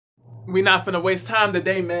We not finna waste time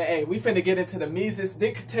today, man. Hey, we finna get into the Mises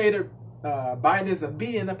dictator. Biden is a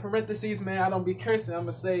B in the parentheses, man. I don't be cursing. I'm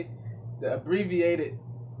gonna say the abbreviated,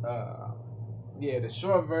 yeah, the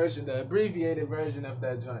short version, the abbreviated version of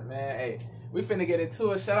that joint, man. Hey, we finna get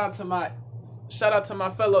into it. Shout out to my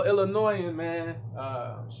fellow Illinoisan, man.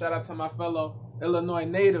 Shout out to my fellow Illinois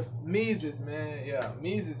native, Mises, man. Yeah,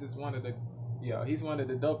 Mises is one of the, he's one of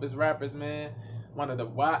the dopest rappers, man. One of the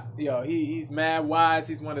he's mad wise.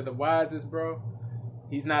 He's one of the wisest, bro.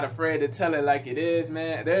 He's not afraid to tell it like it is,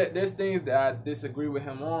 man. There's things that I disagree with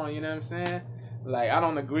him on, you know what I'm saying? Like, I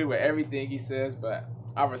don't agree with everything he says, but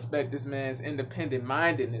I respect this man's independent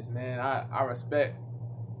mindedness, man. I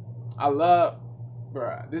love,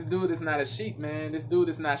 bro. This dude is not a sheep, man. This dude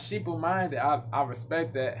is not sheeple minded. I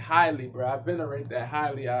respect that highly, bro. I venerate that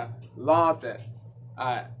highly. I laud that.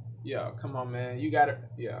 Come on, man. You gotta,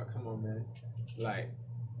 come on, man. Like,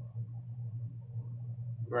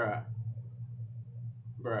 bruh.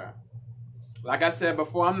 Like I said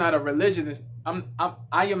before, I'm not a religionist. I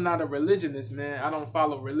am not a religionist, man. I don't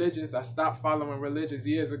follow religions. I stopped following religions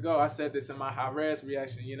years ago. I said this in my high res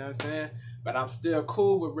reaction, you know what I'm saying? But I'm still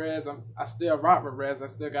cool with Rez. I still rock with Rez. I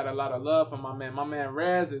still got a lot of love for my man. My man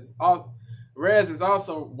Rez is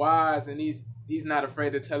also wise, and he's not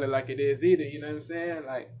afraid to tell it like it is either, you know what I'm saying?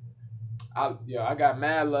 Like, I got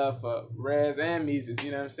mad love for Rez and Mises,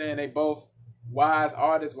 you know what I'm saying? They both wise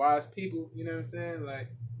artists, wise people, you know what I'm saying? Like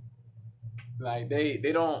they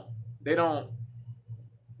don't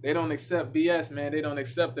accept BS, man. They don't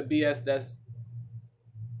accept the BS that's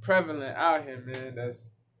prevalent out here, man. That's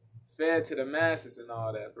fed to the masses and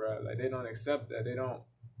all that, bro. Like, they don't accept that. They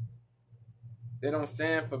don't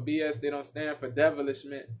stand for BS. They don't stand for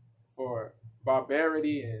devilishment, for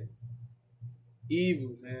barbarity and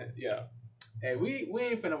evil, man. Yeah. Hey, we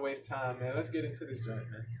ain't finna waste time, man. Let's get into this joint,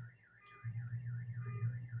 man.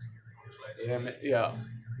 Yeah, man. Yeah.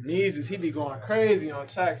 Mises, he be going crazy on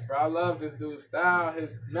tracks, bro. I love this dude's style,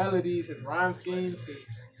 his melodies, his rhyme schemes,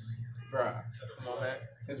 bro. Come on, man.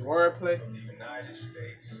 His wordplay. The United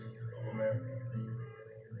States of America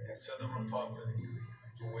and to the Republic.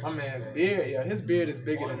 My man's beard, his beard is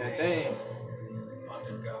bigger than that thing.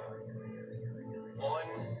 Under God.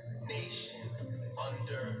 One nation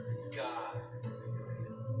under God.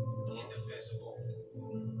 Indivisible,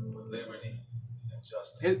 with liberty and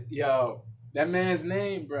justice. That man's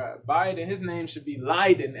name, bro, Biden, his name should be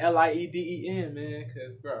Leiden, Lieden, man,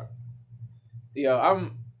 cause, bro,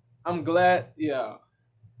 I'm glad,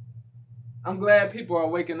 I'm glad people are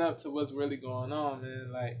waking up to what's really going on,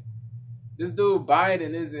 man. Like, this dude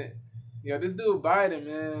Biden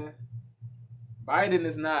man, Biden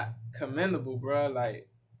is not commendable, bro. Like,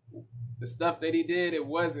 the stuff that he did, it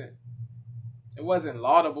wasn't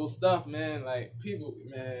laudable stuff, man. Like, people,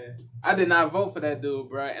 man, I did not vote for that dude,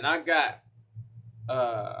 bro, and I got,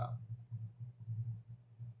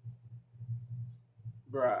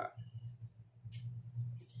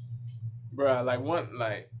 like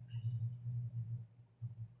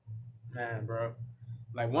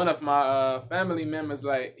one of my family members,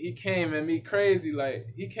 like, he came at me crazy, like,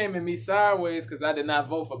 he came at me sideways because I did not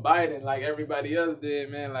vote for Biden like everybody else did,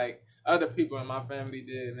 man. Like, other people in my family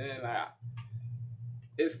did, man. Like,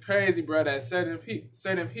 it's crazy, bro, that certain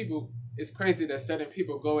people. It's crazy that certain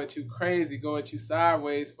people go at you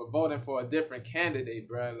sideways for voting for a different candidate,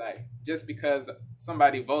 bro. Like, just because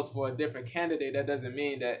somebody votes for a different candidate, that doesn't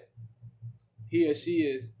mean that he or she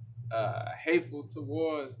is hateful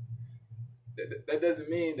towards. That doesn't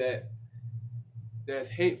mean that there's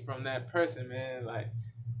hate from that person, man. Like,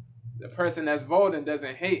 the person that's voting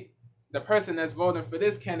doesn't hate. The person that's voting for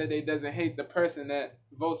this candidate doesn't hate the person that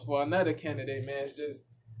votes for another candidate, man. It's just,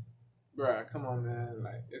 bro, come on, man.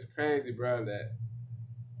 Like, it's crazy, bro, that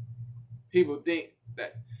people think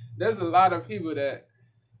that there's a lot of people that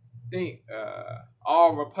think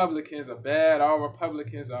all Republicans are bad, all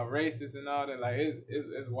Republicans are racist and all that. Like,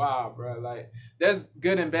 it's wild, bro. Like, there's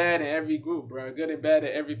good and bad in every group, bro. Good and bad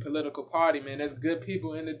in every political party, man. There's good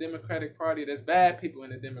people in the Democratic Party. There's bad people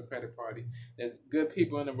in the Democratic Party. There's good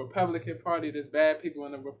people in the Republican Party. There's bad people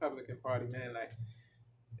in the Republican Party, man. Like,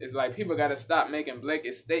 it's like people got to stop making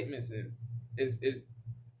blanket statements, and it's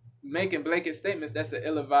making blanket statements. That's an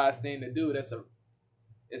ill-advised thing to do.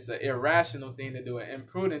 It's an irrational thing to do, an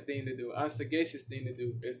imprudent thing to do, an unsagacious thing to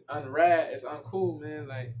do. It's unrad, it's uncool, man.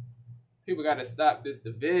 Like, people got to stop this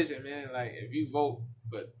division, man. Like, if you vote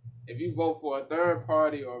for a third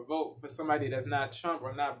party or vote for somebody that's not Trump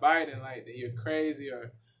or not Biden, like, then you're crazy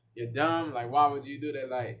or you're dumb. Like, why would you do that?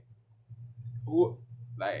 Like,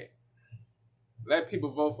 let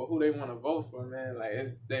people vote for who they want to vote for, man. Like,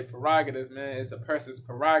 it's their prerogative, man. It's a person's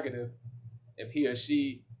prerogative if he or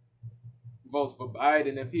she votes for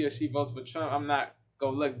Biden, if he or she votes for Trump, I'm not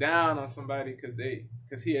gonna look down on somebody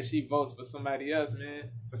because he or she votes for somebody else, man,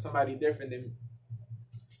 for somebody different than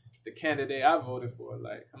the candidate I voted for.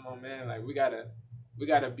 Like, come on, man. Like, we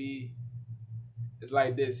gotta be. It's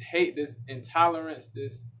like this hate, this intolerance,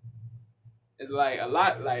 this. It's like a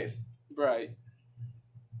lot, like, bro.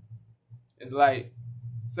 It's like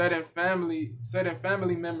certain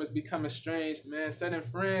family members become estranged, man. Certain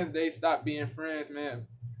friends, they stop being friends, man,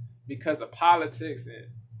 because of politics and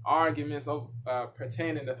arguments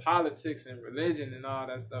pertaining to politics and religion and all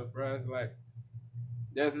that stuff, bro. It's like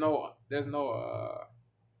there's no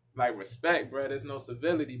like respect, bro. There's no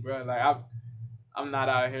civility, bro. Like I'm not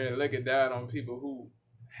out here looking down on people who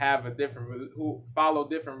have who follow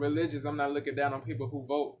different religions. I'm not looking down on people who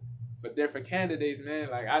vote for different candidates, man.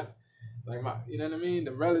 You know what I mean?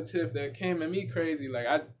 The relative that came at me crazy, like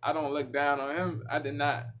I don't look down on him. I did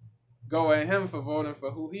not go at him for voting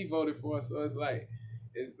for who he voted for. So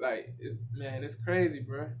man, it's crazy,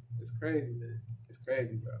 bro. It's crazy, man. It's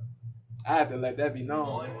crazy, bro. I had to let that be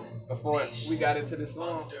known before we got into the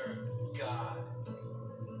song. Under God,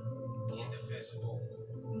 indivisible,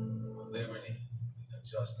 with liberty and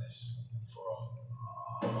justice for all.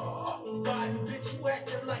 Biden, bitch, you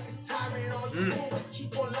acting like a tyrant. All you do is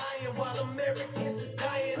keep on lying while Americans are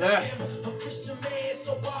dying. I am a Christian man,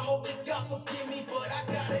 so I hope that God forgive me. But I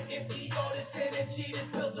gotta empty all this energy that's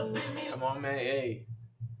built up in me. Come on, man. Hey.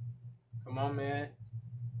 Come on, man.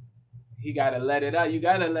 He gotta let it out. You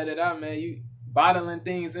gotta let it out, man. You bottling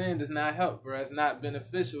things in does not help, bro. It's not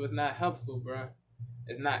beneficial. It's not helpful, bro.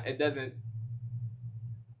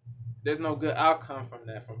 There's no good outcome from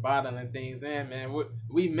that, from bottling things in, man.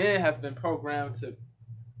 We men have been programmed to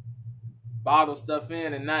bottle stuff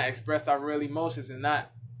in and not express our real emotions and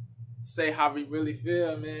not say how we really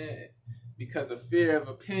feel, man, because of fear of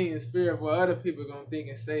opinions, fear of what other people are gonna think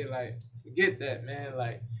and say. Like, forget that, man.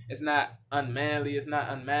 Like, it's not unmanly, it's not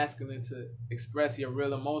unmasculine to express your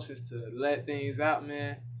real emotions, to let things out,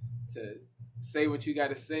 man, to say what you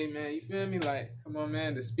gotta say, man. You feel me? Like, come on,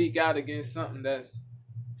 man, to speak out against something that's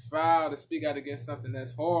foul, to speak out against something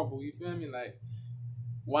that's horrible. You feel me? Like,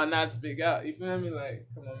 why not speak out? You feel me? Like,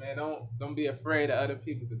 come on, man, don't be afraid of other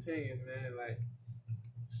people's opinions, man. Like,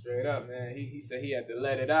 straight up, man. He said he had to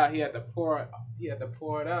let it out. He had to pour it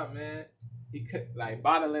out, man. He could, like,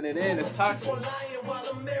 bottling it in. It's toxic. While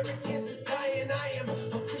Americans are dying, I am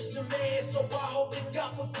a Christian man, so I hope that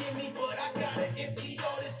God forgive me. But I gotta empty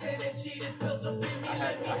all this energy that's built up in me.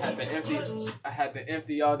 I had to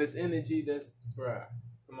empty all this energy that's, bruh.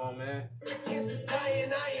 Come on, man. Americans are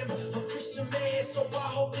dying, I am a Christian man, so I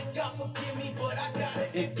hope that God forgive me. But I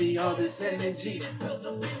gotta empty all this energy that's built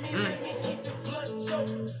up in me. Let me keep the blood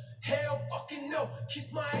choked. Hell fucking no.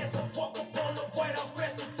 Kiss my ass and walk up on the White House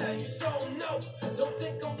grass and tell you so. No, don't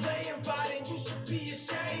think I'm playing Biden. You should be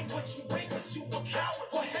ashamed. But you ain't, cause you a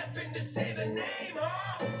coward. What happened to say the name,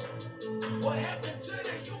 huh? What happened to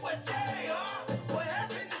the USA, huh? What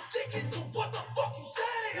happened to sticking to what the fuck you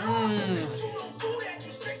say, huh? Cause you don't do that.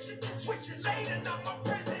 You say shit then switch it later. Not my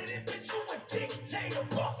president, bitch. You a dictator.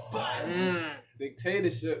 Fuck Biden.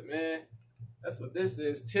 Dictatorship, man. That's what this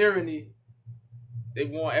is. Tyranny. They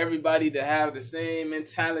want everybody to have the same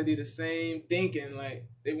mentality, the same thinking. Like,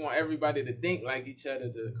 they want everybody to think like each other,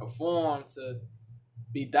 to conform, to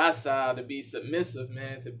be docile, to be submissive,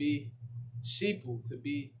 man, to be sheeple, to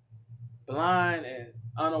be blind and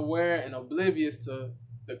unaware and oblivious to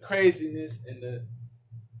the craziness and the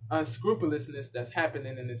unscrupulousness that's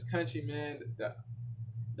happening in this country, man.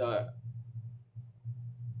 The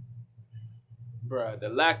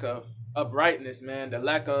lack of uprightness, man. The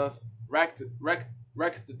lack of rectitude,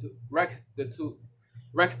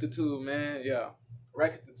 man. Yeah,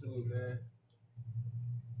 rectitude, man.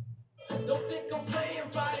 Don't think I'm playing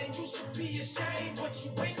Biden. You should be ashamed. But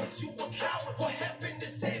you ain't, cause you a coward. What happened to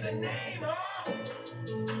say the name, huh?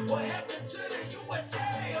 What happened to the USA,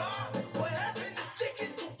 huh? What happened to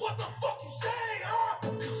sticking to what the fuck you say, huh?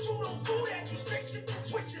 Cause you don't do that. You say shit then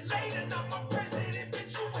switch it later. Not my president,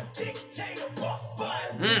 bitch. You a dictator. Fuck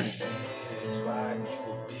Biden. Bitch, Biden, you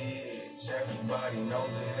a bitch. Everybody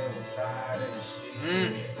knows it and we're tired of your shit.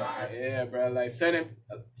 Yeah, bro. Like,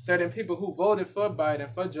 certain people who voted for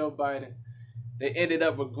Biden, for Joe Biden, they ended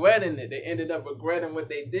up regretting it. They ended up regretting what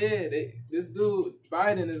they did. This dude,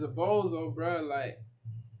 Biden, is a bozo, bro. Like,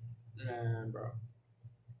 man, bro.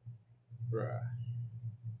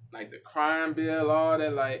 Like, the crime bill, all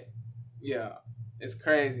that, like, yeah. It's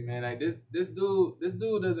crazy, man. Like, this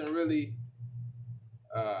dude doesn't really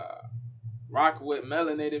rock with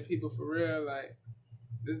melanated people for real. Like,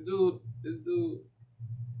 this dude,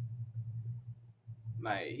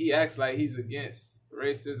 like, he acts like he's against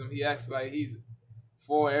racism. He acts like he's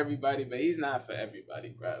for everybody, but he's not for everybody,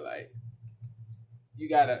 bro. Like, you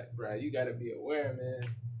gotta be aware, man.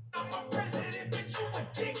 I'm a president, bitch, you a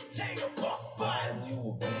dictator. Fuck Biden, you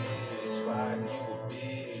a bitch. Biden, you a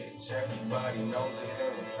bitch. Everybody knows it,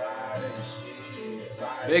 and we're tired of your shit.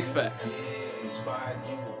 Biden, Big facts. Bitch. Biden,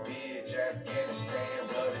 you a bitch. Afghanistan,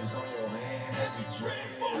 blood is on your hand. Heavy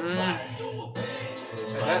drip. Biden, you a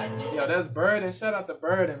bitch. Yo, that's Burden. Shout out to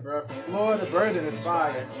Burden, bro. From Florida, Burden is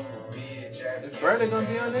fire. Is Burden gonna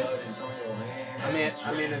be on this? I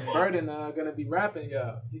mean, is Burden gonna be rapping?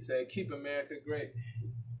 Yo, he said, "Keep America great."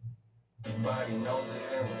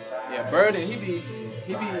 Yeah, Burden, he be,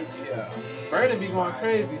 yeah. Burden be going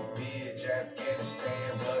crazy.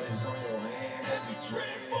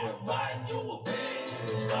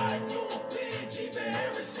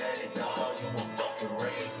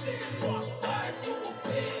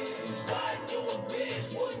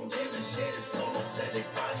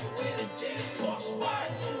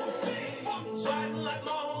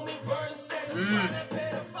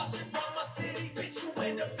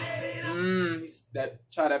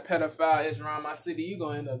 Try that pedophile ish around my city, you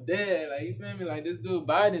gonna end up dead. Like, you feel me? Like, this dude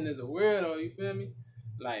Biden is a weirdo, you feel me?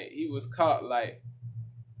 Like, he was caught, like,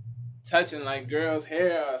 touching, like, girls'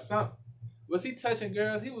 hair or something. Was he touching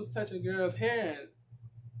girls? He was touching girls' hair and,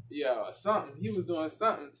 or something. He was doing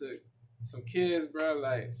something to some kids, bro,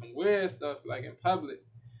 like, some weird stuff, like, in public.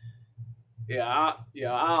 I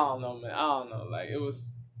don't know, man. I don't know. Like, I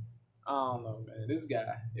don't know, man. This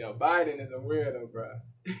guy, Biden is a weirdo, bro.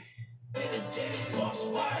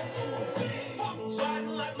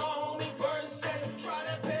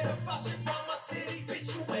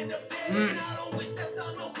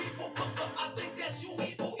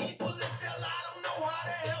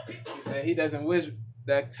 He doesn't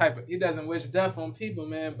wish death on people,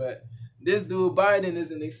 man, but this dude Biden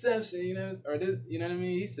is an exception, you know what I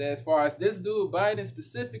mean? He said, as far as this dude Biden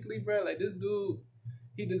specifically, bro, like, this dude,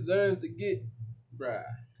 he deserves to get, bruh.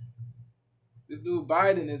 This dude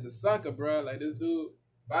Biden is a sucker, bro. Like, this dude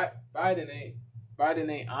Biden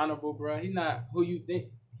ain't honorable, bro. He's not who you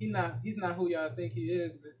think. He's not who y'all think he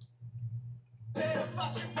is, man.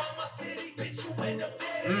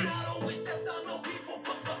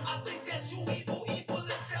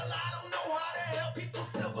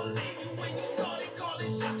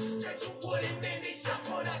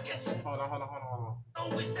 Hold on.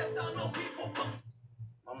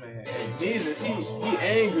 My man, hey, Jesus, he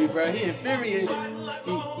angry, bro. He infuriated.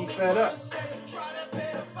 He fed up.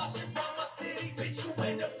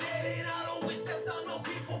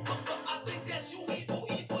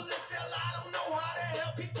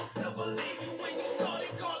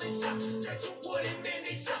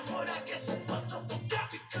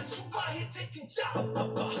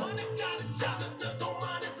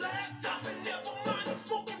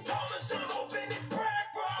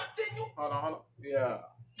 Hold on. Yeah.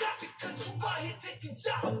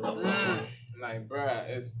 Like, bruh,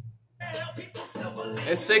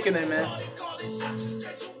 it's sickening, man.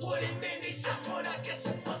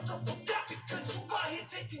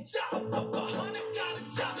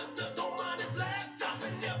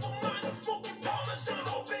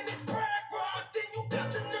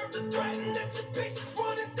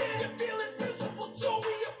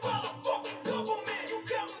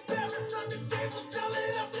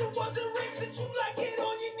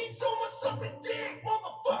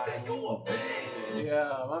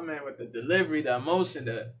 Yeah, my man with the delivery, the emotion,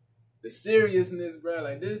 the seriousness, bro.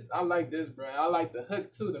 Like, this, I like this, bro. I like the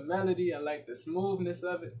hook too, the melody. I like the smoothness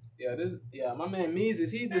of it. My man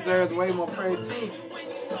Meezus, he deserves way more praise too.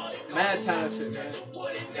 Mad talented, man.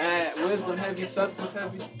 Mad wisdom heavy, substance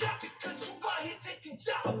heavy.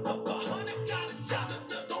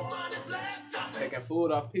 Taking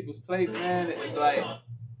food off people's plates, man. It's like,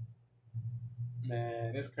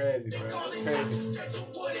 man, it's crazy, bro. It's crazy.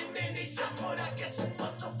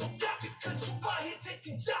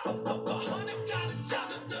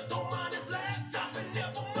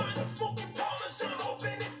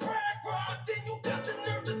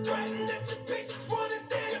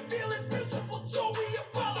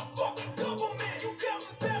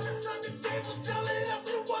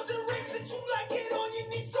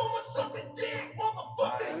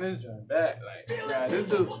 This joint back, like, yeah, this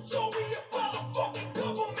dude.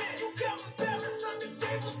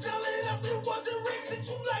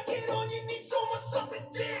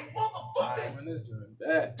 When this joint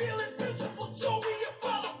back.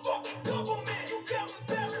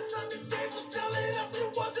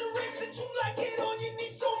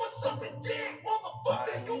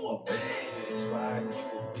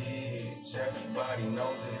 Everybody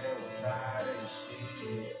knows it.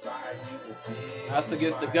 Us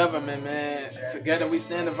against the government, man. Together we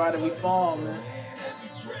stand, divided we fall, man.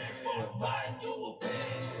 You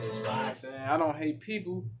know what I'm saying? I don't hate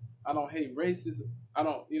people. I don't hate races. I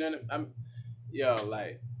don't, you know what I'm,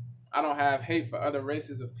 like, I don't have hate for other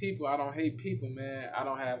races of people. I don't hate people, man. I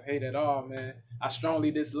don't have hate at all, man. I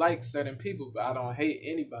strongly dislike certain people, but I don't hate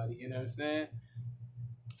anybody, you know what I'm saying?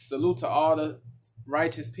 Salute to all the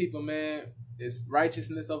righteous people, man. It's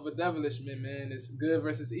righteousness over devilishment, man. It's good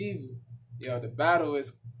versus evil. Yo, the battle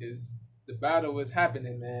is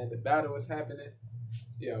happening, man. The battle is happening.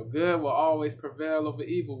 Yo, good will always prevail over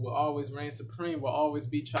evil, will always reign supreme, will always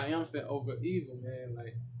be triumphant over evil, man.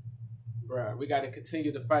 Like, bruh, we got to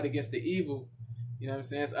continue to fight against the evil. You know what I'm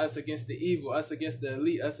saying? It's us against the evil, us against the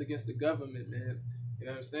elite, us against the government, man. You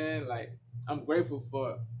know what I'm saying? Like, I'm grateful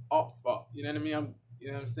for all, you know what I mean? You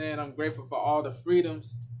know what I'm saying? I'm grateful for all the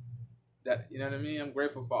freedoms that, you know what I mean? I'm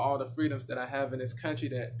grateful for all the freedoms that I have in this country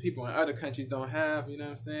that people in other countries don't have, you know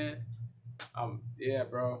what I'm saying? Yeah,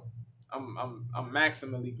 bro. I'm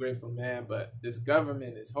maximally grateful, man, but this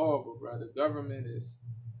government is horrible, bro. The government is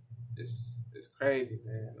crazy,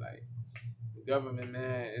 man. Like, the government,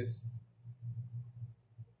 man,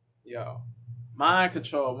 mind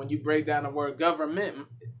control. When you break down the word government,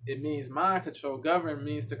 it means mind control. Govern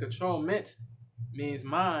means to control. Mint means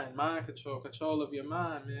mind control of your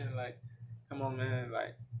mind, man. Like, come on, man.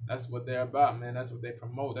 Like, that's what they're about, man. That's what they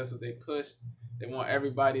promote. That's what they push. They want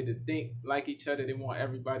everybody to think like each other. They want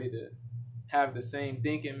everybody to have the same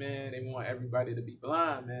thinking, man. They want everybody to be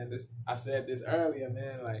blind, man. I said this earlier,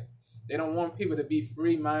 man. Like, they don't want people to be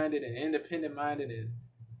free-minded and independent-minded, and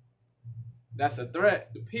that's a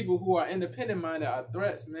threat. The people who are independent-minded are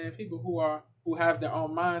threats, man. People who have their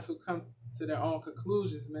own minds, who come to their own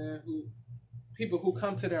conclusions, man. People who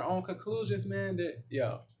come to their own conclusions, man.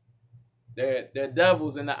 They're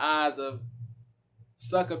devils in the eyes of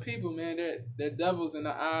sucker people, man. They're devils in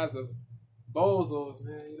the eyes of bozos,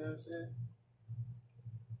 man. You know what I'm saying?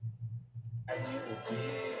 You a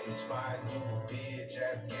bitch, buying you a bitch,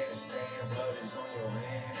 Afghanistan, blood is on your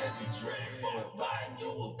hand, every trip, buying you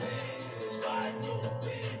a bitch, buying you a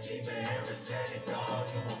bitch, even Harris said it, dog,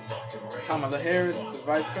 you a fucking racist. Kamala Harris, the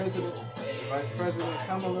vice president,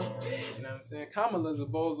 Kamala, you know what I'm saying? Kamala's a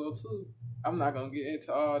bozo too. I'm not gonna get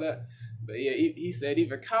into all that, but yeah, he said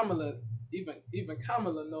even Kamala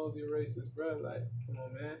knows you're racist, bro. Like, come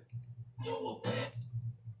on, man. You a bitch.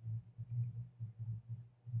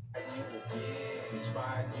 You a bitch,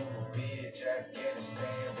 buying you a bitch,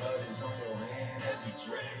 Afghanistan, blood is on your hand, every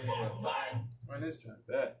trip, buying. Run this joint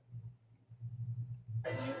back.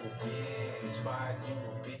 You a bitch, buying you a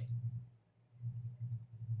bitch.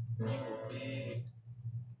 You a bitch.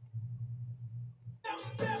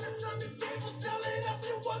 Balance on the tables telling us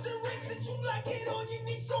it wasn't racist. You like it on your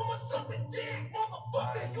knees, so much something dick,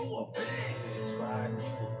 motherfucker. You a bitch, buying you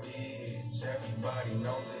a bitch. Everybody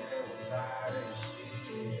knows it, and we're tired of the shit.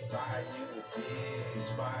 Buying you a bitch,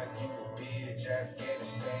 buying you a bitch,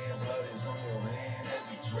 Afghanistan, blood is on your hand,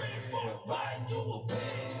 every trip, buying you a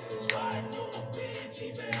bitch, buying you a bitch,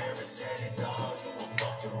 even Harris said it, dog, you a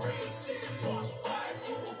fucking racist, buying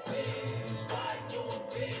you a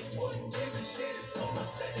bitch, wouldn't give a shit if someone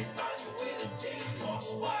said they found you in a ditch,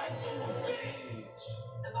 buying you a bitch.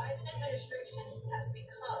 The Biden administration has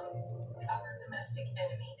become our domestic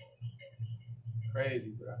enemy.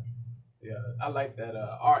 Crazy, bro. Yeah, I like that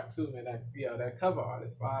art too, man. That cover art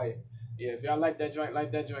is fire. Yeah, if y'all like that joint,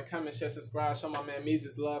 comment, share, subscribe, show my man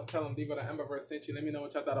Meezus love, tell him Devo the Emberverse sent you. Let me know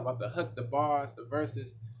what y'all thought about the hook, the bars, the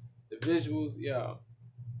verses, the visuals.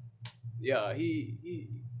 Yeah,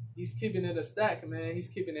 he's keeping it a stack, man. He's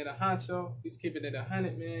keeping it a honcho. He's keeping it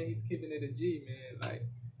 100, man. He's keeping it a G, man. Like,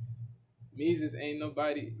 Meezus ain't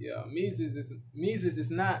nobody. Yeah, Meezus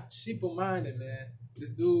is not sheeple-minded, man.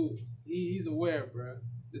 This dude, he's aware, bro.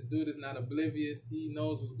 This dude is not oblivious. He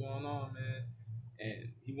knows what's going on, man,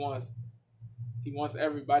 and he wants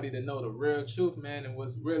everybody to know the real truth, man, and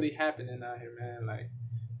what's really happening out here, man. Like,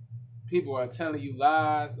 people are telling you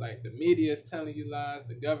lies. Like, the media is telling you lies.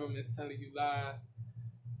 The government's telling you lies.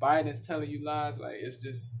 Biden's telling you lies. Like, it's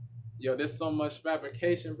just, there's so much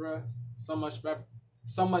fabrication, bro. So much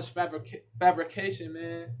fabrication,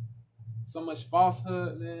 man. So much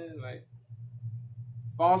falsehood, man. Like,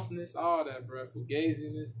 falseness, all that, bro.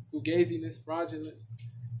 Fugaziness, fraudulence.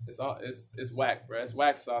 It's whack, bro. It's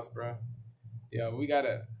whack sauce, bro. We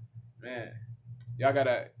gotta, man. Y'all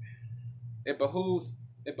gotta. It behooves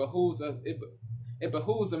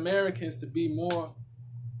Americans to be more,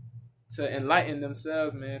 to enlighten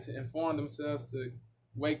themselves, man. To inform themselves, to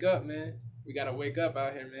wake up, man. We gotta wake up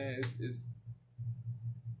out here, man.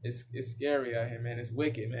 it's scary out here, man. It's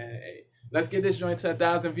wicked, man. Hey, let's get this joint to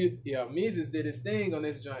 1,000 views. Yo, Meezus did his thing on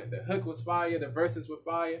this joint. The hook was fire. The verses were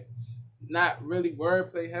fire. Not really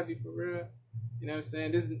wordplay heavy for real. You know what I'm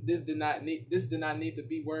saying? This did not need to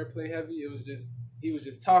be wordplay heavy. It was just he was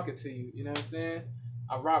just talking to you. You know what I'm saying?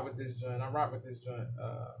 I rock with this joint.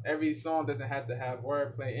 Every song doesn't have to have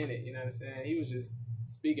wordplay in it. You know what I'm saying? He was just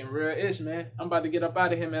speaking real ish, man. I'm about to get up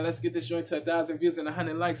out of here, man. Let's get this joint to 1,000 views and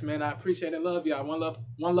 100 likes, man. I appreciate and love y'all.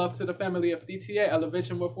 One love to the family of DTA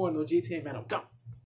Elevation 4, no GTA, man. I'm gone.